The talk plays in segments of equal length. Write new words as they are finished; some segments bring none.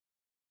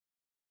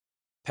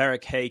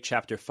Perek Hey,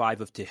 chapter 5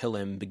 of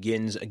Tehillim,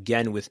 begins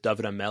again with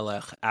David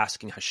HaMelech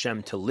asking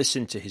Hashem to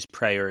listen to his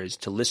prayers,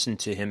 to listen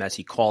to him as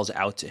he calls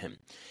out to him.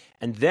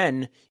 And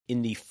then,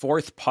 in the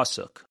fourth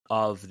pasuk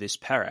of this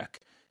Perek,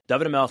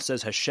 David HaMelech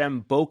says,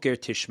 Hashem, Boker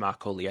tishma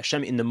koli.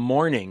 Hashem, in the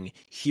morning,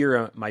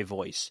 hear my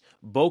voice.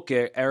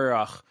 Boker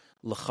erach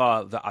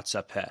l'cha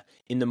v'atzapeh.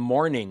 In the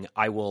morning,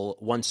 I will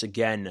once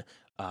again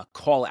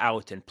call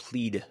out and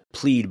plead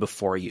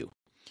before you.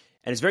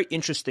 And it's very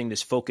interesting,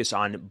 this focus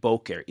on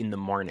Boker, in the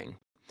morning.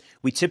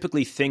 We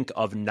typically think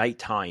of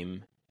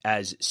nighttime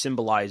as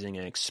symbolizing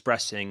and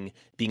expressing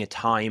being a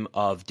time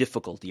of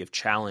difficulty, of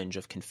challenge,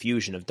 of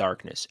confusion, of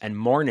darkness, and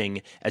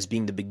morning as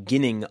being the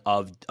beginning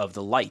of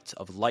the light,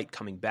 of light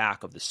coming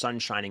back, of the sun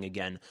shining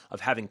again,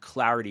 of having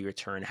clarity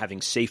return,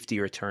 having safety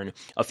return,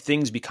 of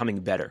things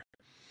becoming better.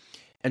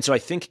 And so I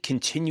think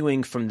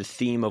continuing from the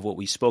theme of what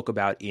we spoke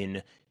about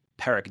in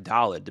Perek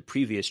Daled, the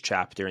previous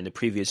chapter in the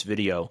previous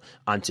video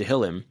on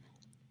Tehillim,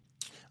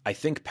 I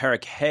think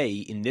Perek Hey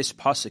in this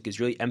pasuk is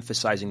really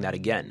emphasizing that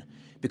again,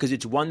 because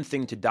it's one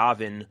thing to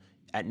daven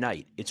at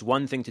night. It's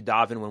one thing to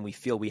daven when we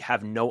feel we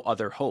have no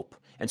other hope.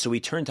 And so we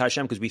turn to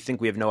Hashem because we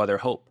think we have no other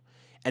hope.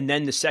 And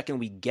then the second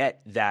we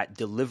get that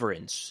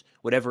deliverance,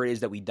 whatever it is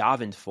that we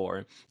davened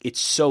for,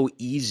 it's so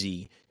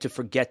easy to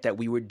forget that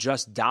we were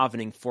just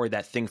davening for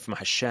that thing from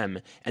Hashem,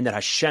 and that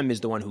Hashem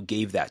is the one who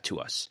gave that to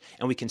us.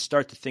 And we can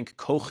start to think,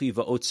 Kochi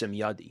va'otzem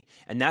yadi.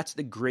 And that's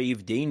the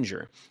grave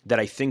danger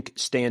that I think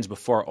stands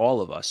before all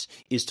of us,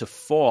 is to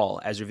fall,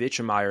 as Rav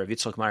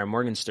Yitzchak Meyer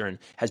Morgenstern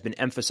has been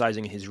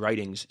emphasizing in his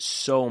writings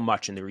so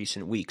much in the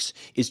recent weeks,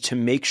 is to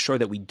make sure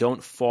that we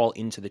don't fall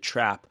into the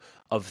trap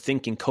of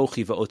thinking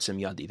Kochi va'otzem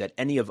yadi, that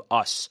any of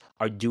us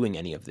are doing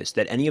any of this,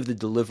 that any of the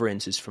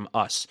deliverance is from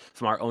us,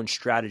 from our own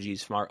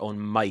strategies, from our own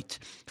might,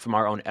 from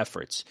our own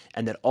efforts,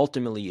 and that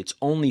ultimately it's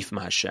only from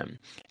Hashem.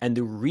 And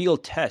the real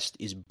test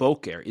is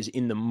Boker, is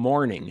in the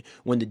morning,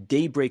 when the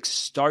daybreak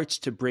starts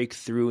to break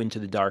through into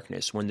the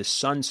darkness, when the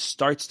sun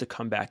starts to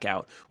come back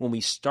out, when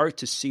we start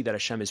to see that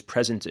Hashem is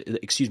present, when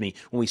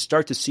we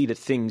start to see that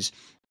things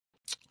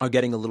are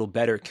getting a little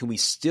better, can we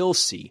still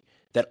see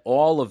that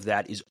all of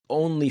that is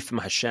only from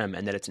Hashem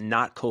and that it's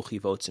not Kochi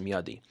v'otzem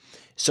yadi.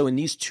 So in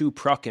these two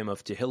prakim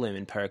of Tehillim,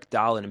 in Perek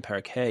Daled and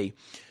Perek Hey,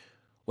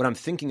 what I'm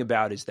thinking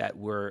about is that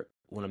what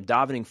I'm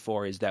davening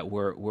for is that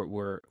we're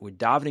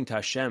davening to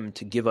Hashem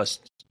to give us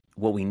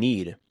what we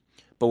need,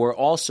 but we're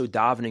also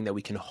davening that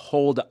we can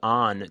hold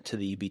on to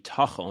the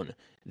bitachon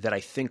that I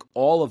think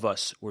all of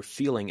us were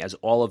feeling as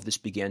all of this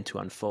began to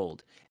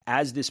unfold.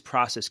 As this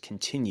process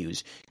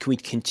continues, can we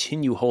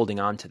continue holding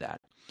on to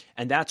that?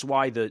 And that's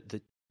why the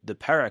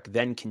Perek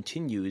then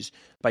continues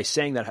by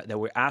saying that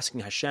we're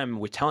asking Hashem,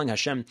 we're telling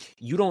Hashem,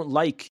 you don't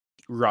like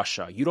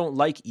Russia, you don't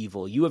like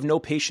evil, you have no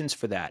patience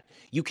for that,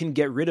 you can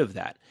get rid of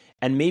that.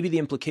 And maybe the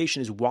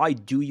implication is, why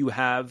do you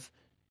have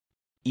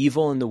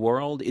evil in the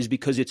world? Is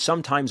because it's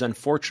sometimes,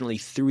 unfortunately,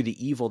 through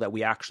the evil that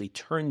we actually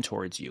turn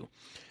towards you.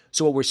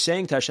 So what we're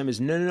saying to Hashem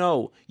is,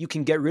 no, you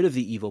can get rid of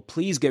the evil.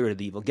 Please get rid of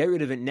the evil. Get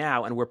rid of it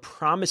now. And we're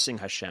promising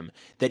Hashem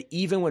that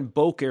even when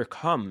Boker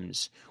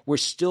comes, we're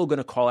still going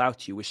to call out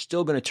to you. We're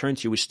still going to turn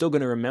to you. We're still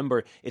going to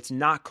remember it's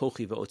not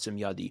Kochi v'otzem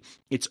yadi.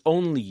 It's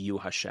only you,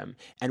 Hashem.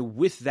 And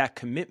with that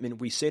commitment,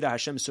 we say to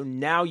Hashem, so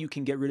now you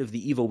can get rid of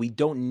the evil. We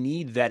don't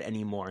need that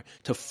anymore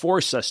to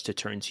force us to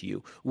turn to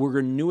you. We're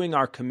renewing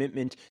our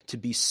commitment to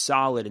be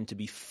solid and to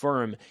be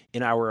firm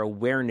in our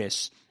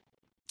awareness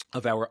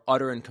of our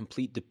utter and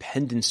complete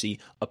dependency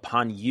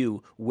upon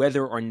you,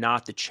 whether or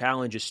not the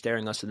challenge is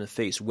staring us in the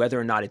face, whether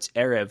or not it's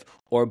Erev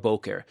or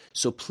Boker.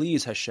 So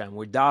please, Hashem,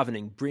 we're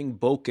davening, bring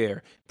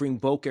Boker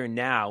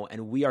now,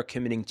 and we are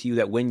committing to you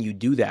that when you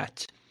do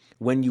that,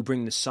 when you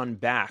bring the sun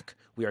back,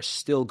 we are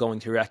still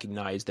going to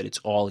recognize that it's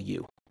all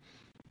you.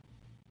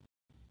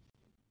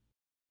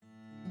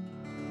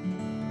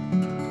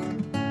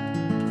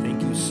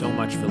 Thank you so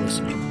much for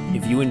listening.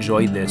 If you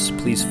enjoyed this,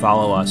 please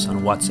follow us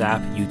on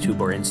WhatsApp,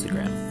 YouTube, or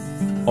Instagram.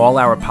 All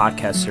our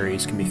podcast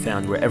series can be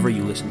found wherever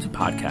you listen to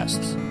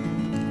podcasts.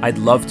 I'd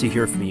love to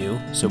hear from you,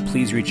 so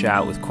please reach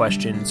out with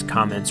questions,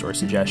 comments, or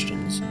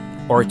suggestions,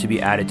 or to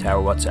be added to our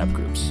WhatsApp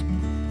groups.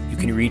 You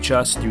can reach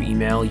us through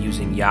email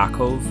using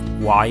Yaakov,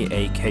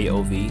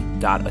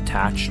 YAKOV,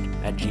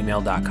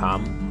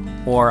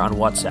 .attached@gmail.com, or on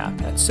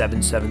WhatsApp at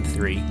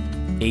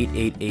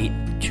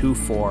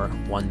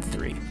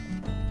 773-888-2413.